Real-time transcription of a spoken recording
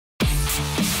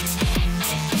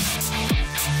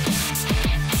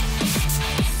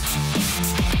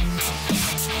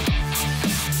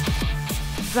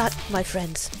That, my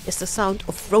friends, is the sound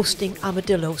of roasting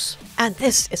armadillos. And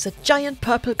this is a giant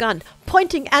purple gun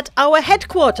pointing at our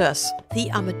headquarters. The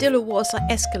armadillo wars are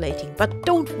escalating, but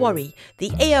don't worry, the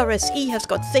ARSE has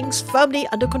got things firmly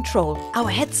under control. Our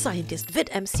head scientist,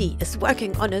 VidMC, is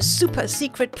working on a super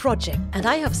secret project, and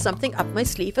I have something up my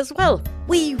sleeve as well.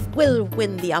 We will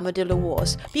win the armadillo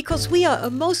wars, because we are a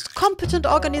most competent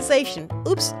organization.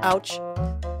 Oops, ouch.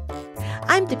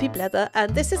 I'm Dippyblether,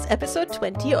 and this is episode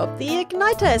 20 of the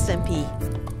Ignitor SMP.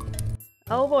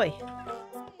 Oh boy.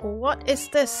 What is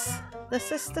this?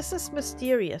 This is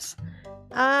mysterious.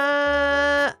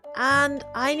 And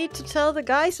I need to tell the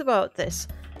guys about this.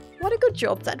 What a good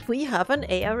job that we have an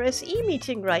ARSE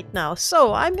meeting right now.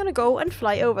 So I'm gonna go and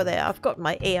fly over there. I've got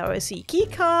my ARSE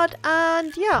keycard,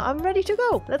 and yeah, I'm ready to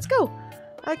go. Let's go.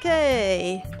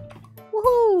 Okay.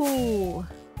 Woohoo!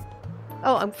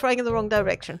 Oh, I'm flying in the wrong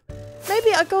direction.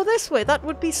 Maybe I'll go this way. That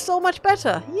would be so much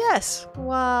better. Yes.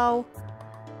 Wow.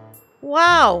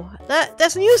 Wow.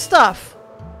 There's new stuff.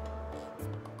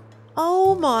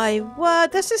 Oh my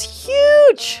word. This is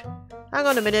huge. Hang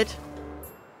on a minute.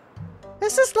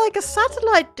 This is like a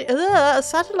satellite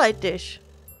dish.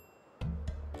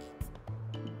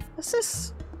 This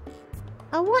is...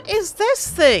 And what is this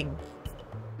thing?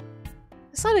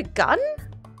 Is that a gun?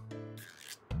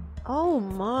 Oh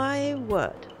my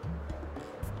word.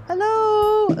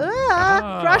 Hello!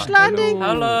 Crash landing!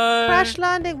 Hello! Crash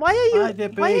landing! Why are you...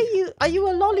 Hi, Are you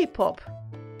a lollipop?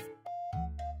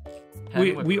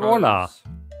 We all are.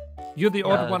 You're the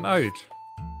odd one out.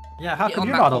 Yeah, how come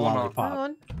you're not a Hang lollipop?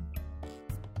 on.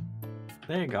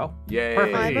 There you go. Yay!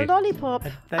 Perfect. I'm a lollipop.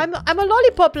 Thank- I'm a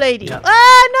lollipop lady. Yeah.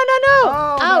 Ah, no!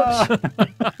 Oh, Ouch! no.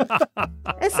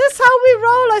 Is this how we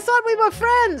roll? I thought we were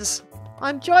friends.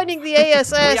 I'm joining the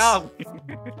A.S.S.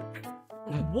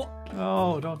 What?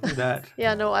 Oh, don't do that.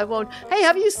 Yeah, no, I won't. Hey,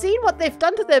 have you seen what they've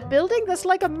done to their building? There's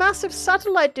like a massive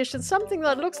satellite dish and something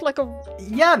that looks like a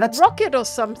Yeah, that's rocket or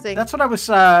something. that's what I was.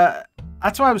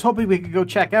 That's what I was hoping we could go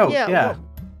check out. Yeah. well,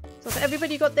 so has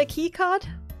everybody got their key card?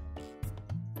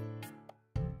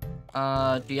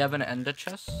 Do you have an ender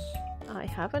chest? I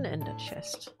have an ender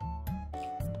chest.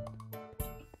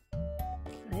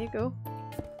 There you go.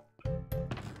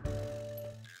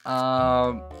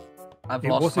 I've It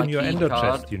lost was my in your key ender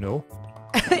card. chest, you know.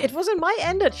 It was in my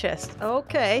ender chest.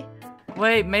 Okay.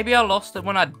 Wait, maybe I lost it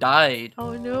when I died.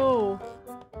 Oh no.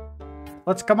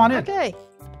 Let's come on in. Okay.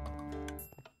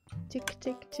 Tick,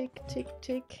 tick, tick, tick,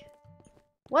 tick.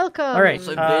 Welcome. All right.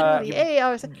 So to Vid, the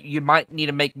ARS. you might need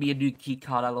to make me a new key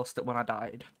card. I lost it when I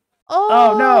died.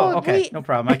 Oh no. Okay, no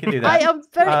problem. I can do that. I am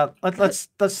very. Let's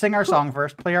sing our song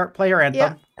first. Play our anthem.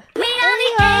 Yeah. We are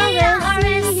the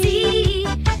ARSE,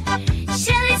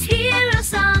 Shelley's hero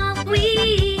song.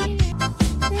 We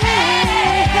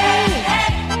hey, hey, hey,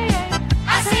 I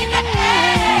see the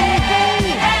hey, hey,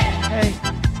 hey.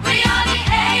 We are the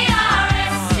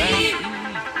ARSE.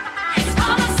 It's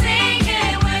gonna sing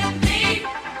it with me.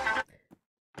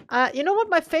 You know what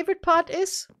my favorite part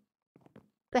is?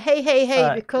 The hey hey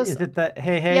hey, because is it the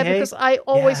hey hey yeah, hey? because I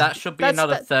always That should be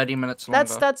another 30 minutes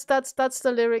longer. that's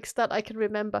the lyrics that I can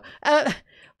remember. I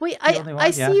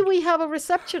see yeah. we have a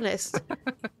receptionist.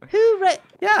 Who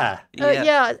Yeah.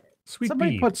 yeah. Sweet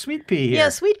Somebody pea. put Sweet Pea here. Yeah,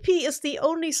 Sweet Pea is the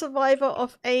only survivor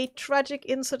of a tragic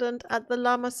incident at the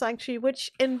Llama Sanctuary,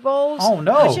 which involves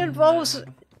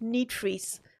need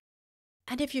freeze.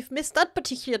 And if you've missed that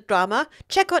particular drama,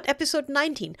 check out episode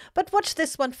 19. But watch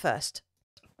this one first.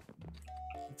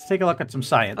 Let's take a look at some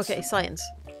science. Okay, science.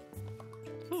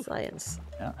 Science.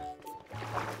 Yeah.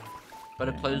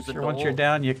 Better close the Sure, door. once you're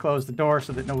down, you close the door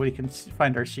so that nobody can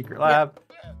find our secret lab.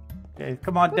 Okay,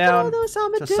 come on Look at all down those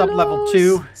to sub-level 2.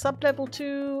 armadillos. Sub-level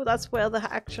 2, that's where the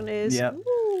action is. Yeah.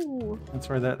 Ooh. That's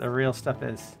where the real stuff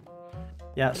is.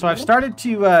 Yeah, so I've started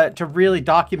to really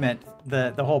document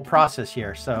the whole process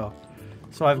here. So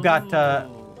I've got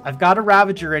a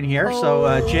Ravager in here.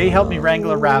 So Jay helped me wrangle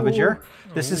a Ravager.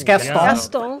 This is Gaston.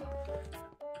 Gaston.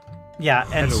 Yeah,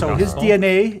 and Hello, so his Gaston.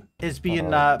 DNA is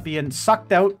being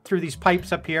sucked out through these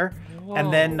pipes up here.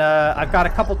 And then I've got a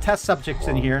couple test subjects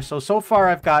in here. So far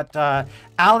I've got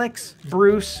Alex,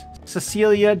 Bruce,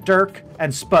 Cecilia, Dirk,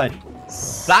 and Spud.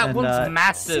 That And, one's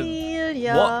massive.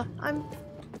 Celia.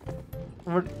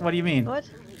 What? What do you mean? What?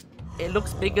 It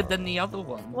looks bigger than the other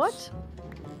ones. What?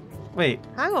 Wait,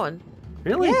 Hang on.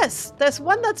 really? Yes, there's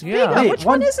one that's Yeah. bigger. Wait, Which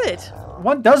one one- is it?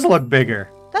 One does look bigger.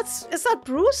 Is that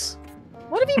Bruce?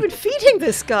 What have you been feeding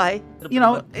this guy? You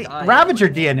know, Guy. Ravager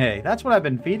DNA. That's what I've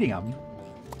been feeding him.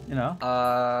 You know?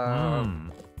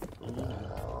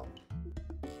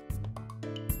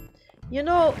 You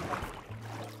know,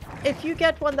 if you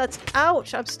get one that's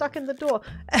ouch, I'm stuck in the door.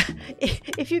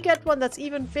 If you get one that's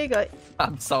even bigger,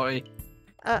 I'm sorry.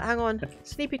 hang on,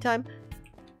 sleepy time.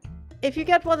 If you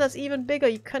get one that's even bigger,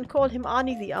 you can call him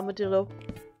Arnie the armadillo.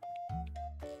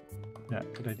 Yeah,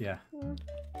 good idea.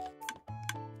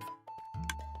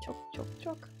 Chock, chock,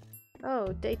 chock. Oh,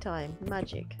 daytime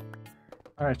magic.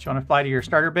 All right, you want to fly to your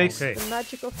starter base? Okay. The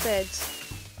magic of beds.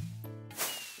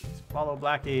 Follow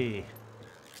Blackie.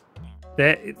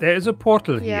 There is a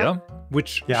portal Yeah. here,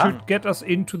 which Yeah? should get us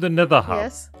into the Nether Hub,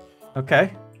 Yes.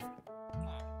 Okay.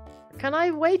 Can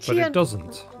I wait but here? it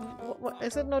doesn't. What,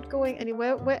 is it not going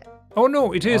anywhere? Where? Oh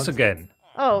no, it is it's- again.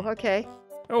 Oh, okay.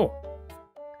 Oh,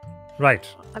 right.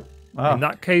 Wow. In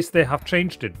that case, they have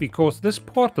changed it because this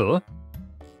portal,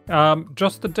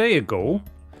 just a day ago,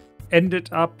 ended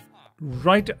up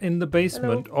right in the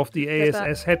basement of the Get that.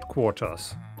 A.S.S.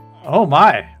 headquarters. Oh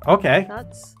my. Okay.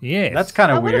 That's Yes. That's kind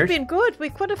that of would have weird. been good. We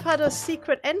could have had a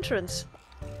secret entrance.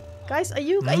 Guys, are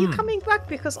you coming back?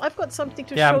 Because I've got something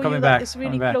to Yeah, I'm show you coming that back. is really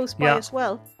Coming back. close by Yeah. as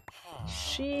well.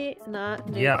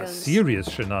 Shenanigans. Yeah, serious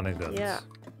shenanigans. Yeah.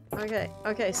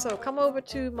 Okay, so come over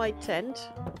to my tent.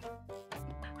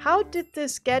 How did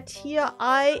this get here?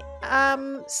 I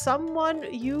am someone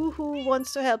who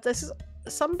wants to help. This is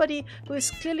somebody who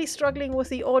is clearly struggling with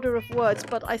the order of words,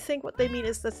 but I think what they mean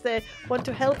is that they want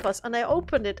to help us. And I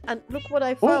opened it, and look what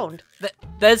I found.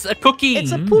 There's a cookie.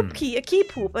 It's a poop key, a key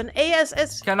poop, an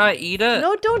ASS. Can I eat it?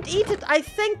 No, don't eat it. I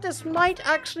think this might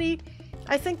actually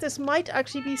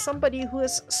be somebody who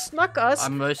has snuck us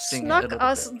I'm roasting it a snuck little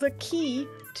us bit. the key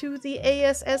to the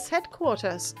ASS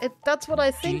headquarters. That's what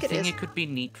I Do you think think it is. it could be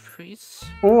neat freeze?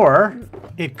 Or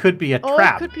it could be a Oh,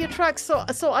 trap. it could be a track. So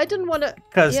I didn't want to.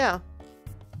 'Cause- Yeah.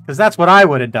 Because that's what I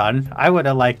would have done. I would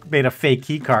have like made a fake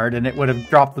key card and it would have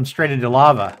dropped them straight into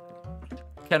lava.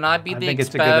 Can I be I the think it's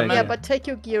a good experiment? Yeah, idea. but take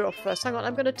your gear off first. Hang on.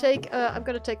 I'm gonna take a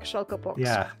shulker box.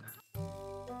 Yeah.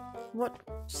 What?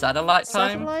 Satellite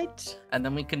time, Satellite? and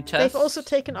then we can test. They've also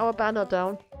taken our banner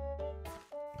down.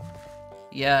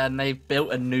 Yeah, and they've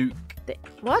built a nuke.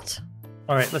 What?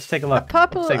 All right, let's take a A look.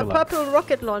 purple, Let's take a a look. purple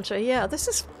rocket launcher. Yeah, this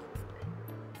is.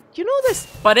 Do you know this?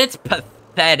 But it's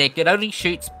pathetic. It only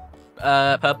shoots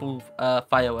purple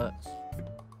fireworks.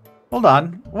 Hold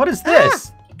on. What is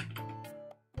this?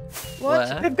 What?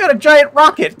 Where? They've got a giant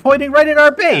rocket pointing right at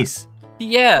our base.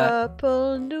 Yeah.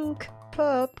 Purple nuke,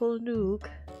 purple nuke.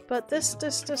 But this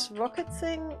rocket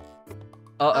thing,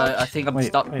 Uh-oh, I think I'm Wait,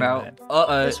 stuck wait a now. minute.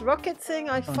 Uh-oh. this rocket thing,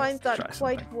 I find let's try that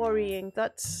quite something. worrying.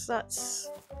 That's.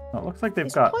 Oh, it looks like they've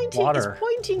It's got pointing. water. It's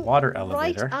pointing water right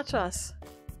elevator. at us.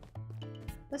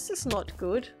 This is not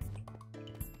good.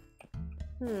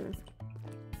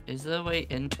 Is there a way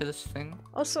into this thing?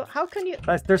 Also, how can you?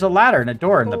 There's a ladder and a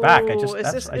door in the back. I just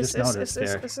Oh, is noticed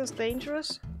there. Is this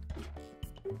dangerous?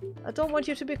 I don't want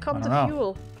you to become I the don't know.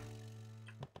 fuel.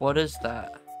 What is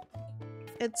that?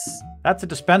 It's. That's a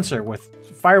dispenser with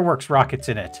fireworks rockets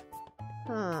in it.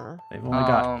 Huh. They've only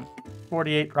got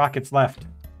 48 rockets left.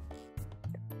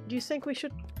 Do you think we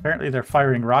should? Apparently they're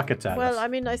firing rockets at Well, us. I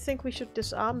mean, I think we should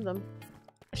disarm them.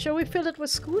 Shall we fill it with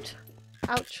scoot?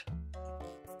 Ouch.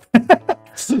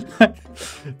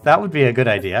 That would be a good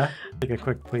idea. Take a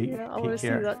quick peek, Yeah, I want to see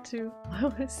here. that too. I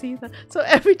want to see that. So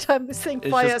every time this thing It's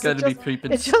fires, just going to be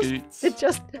pooping scoots. it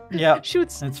just Yeah,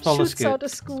 shoots it's full of shoots out a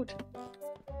scoot. scoot.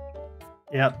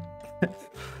 yeah.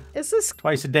 Is this?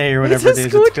 Twice a day or It's whatever a it is,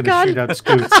 it's scoot going gun. to shoot out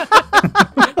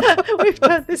scoots. We've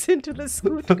turned this into the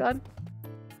scoot gun.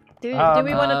 Do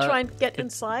we want to try and get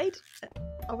inside?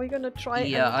 Are we going to try?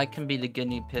 Yeah, and... I can be the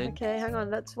guinea pig. Okay, hang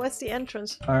on. Where's the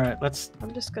entrance? All right, let's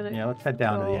I'm just gonna. let's head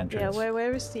down to go- the entrance. Yeah,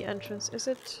 where is the entrance? Is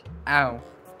it? Ow.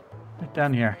 Right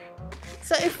down here.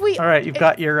 So if we. All right, you've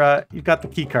got your you've got the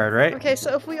key card, right? Okay,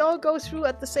 so if we all go through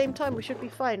at the same time, we should be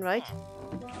fine, right?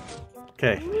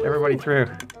 Okay, everybody through.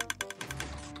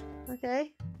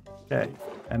 Okay. Okay,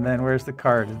 and then where's the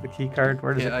card? Is the key card?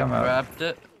 Where does Okay, it come I out? grabbed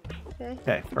it. Okay.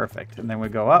 Okay, perfect. And then we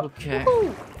go up. Okay.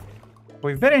 Woohoo!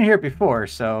 We've been in here before,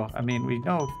 so I mean we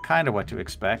know kind of what to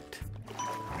expect.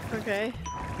 Okay.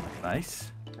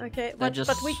 Nice. Okay. They're But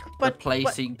just we.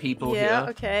 replacing people Yeah. here.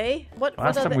 Okay. What?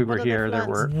 Last time we were here, there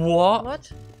were. What?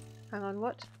 What? Hang on.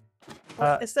 What?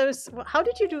 Uh, Is there? How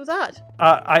did you do that?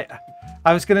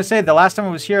 I was gonna say the last time I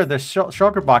was here, the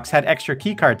shulker box had extra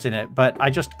key cards in it, but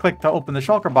I just clicked to open the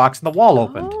shulker box and the wall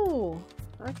opened. Oh.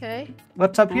 Okay.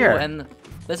 What's up Ooh, here? and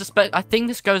there's a I think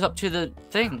this goes up to the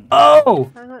thing. Oh,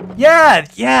 Hang on.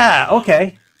 yeah,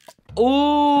 okay.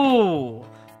 Ooh.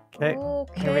 Okay,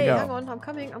 Okay. here we go. Hang on. I'm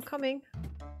coming. I'm coming.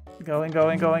 Going. Do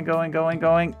I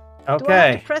have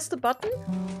Okay. to press the button?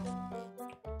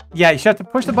 Yeah, you should have to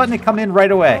push the button and come in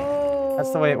right away. Oh.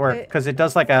 That's the way it works, okay. because it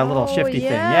does like a little Oh, shifty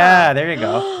thing. yeah. Yeah, there you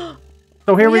go.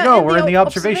 So here we Yeah, go. in We're in the the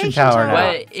observation tower now.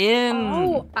 We're in.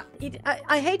 Oh,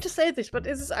 I hate to say this, but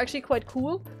this is actually quite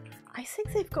cool. I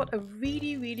think they've got a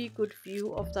really, really good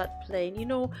view of that plane. You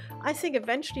know, I think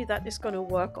eventually that is going to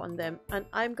work on them. And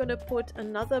I'm going to put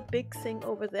another big thing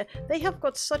over there. They have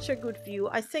got such a good view.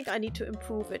 I think I need to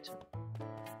improve it.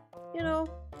 You know,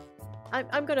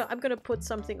 I'm gonna put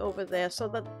something over there so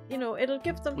that, you know, it'll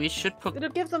give them... We should put It'll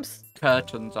give them...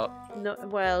 curtains up. No,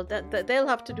 well, they'll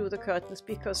have to do the curtains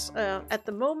because at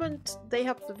the moment they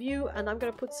have the view, and I'm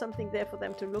going to put something there for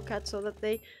them to look at so that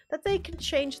they can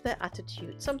change their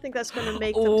attitude. Something that's going to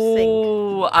make them think.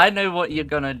 Oh, I know what you're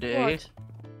gonna do. What?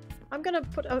 I'm going to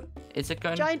put a Is it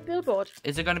going? giant billboard.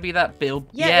 Is it going to be that bill?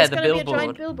 Yeah, it's the going to be a billboard.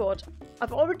 giant billboard.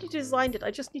 I've already designed it.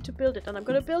 I just need to build it, and I'm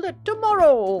going to build it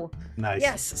tomorrow. Nice.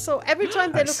 Yes. So every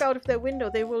time they Nice. look out of their window,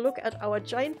 they will look at our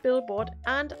giant billboard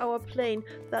and our plane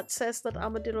that says that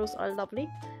armadillos are lovely,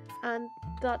 and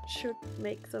that should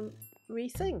make them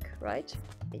rethink, right?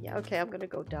 Yeah. Okay. I'm going to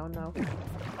go down now. There's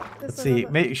Let's see.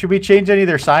 another- Should we change any of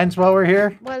their signs while we're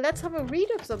here? Well, let's have a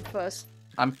read of them first.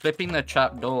 I'm flipping the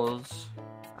trap doors.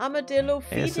 Armadillo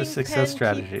feeding ASS success pen,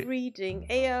 strategy. keep reading.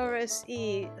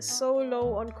 ARSE, so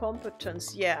low on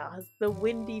competence. Yeah, the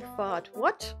windy fart.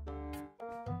 What?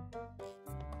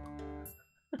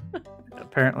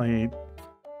 Apparently,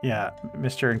 yeah,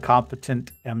 Mr.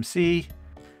 Incompetent MC.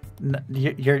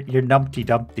 You're Numpty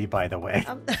Dumpty, by the way.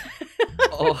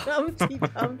 Oh. Humpty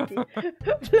Dumpty.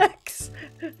 Flex.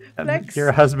 And Flex.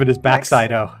 your husband is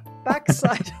Backside-O.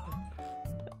 Backside.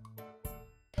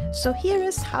 So here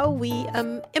is how we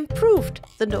improved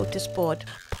the notice board.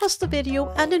 Pause the video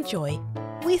and enjoy.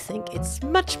 We think it's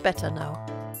much better now.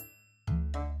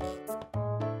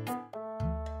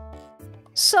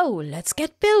 So let's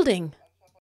get building.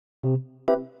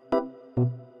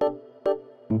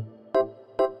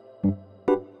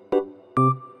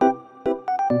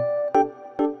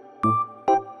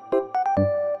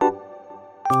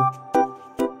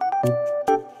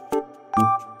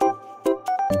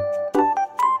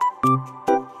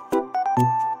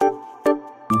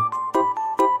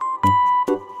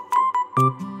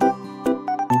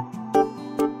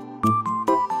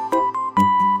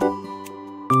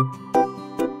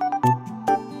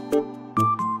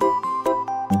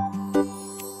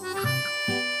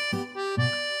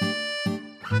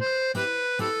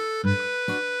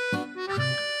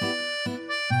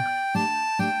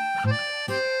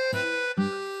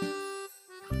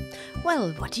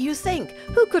 Well, what do you think?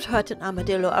 Who could hurt an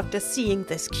armadillo after seeing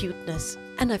this cuteness?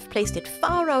 And I've placed it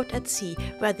far out at sea,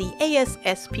 where the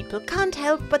A.S.S. people can't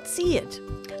help but see it.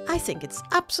 I think it's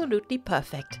absolutely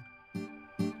perfect.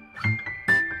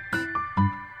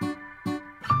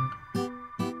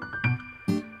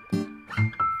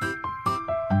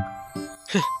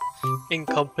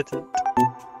 Incompetent.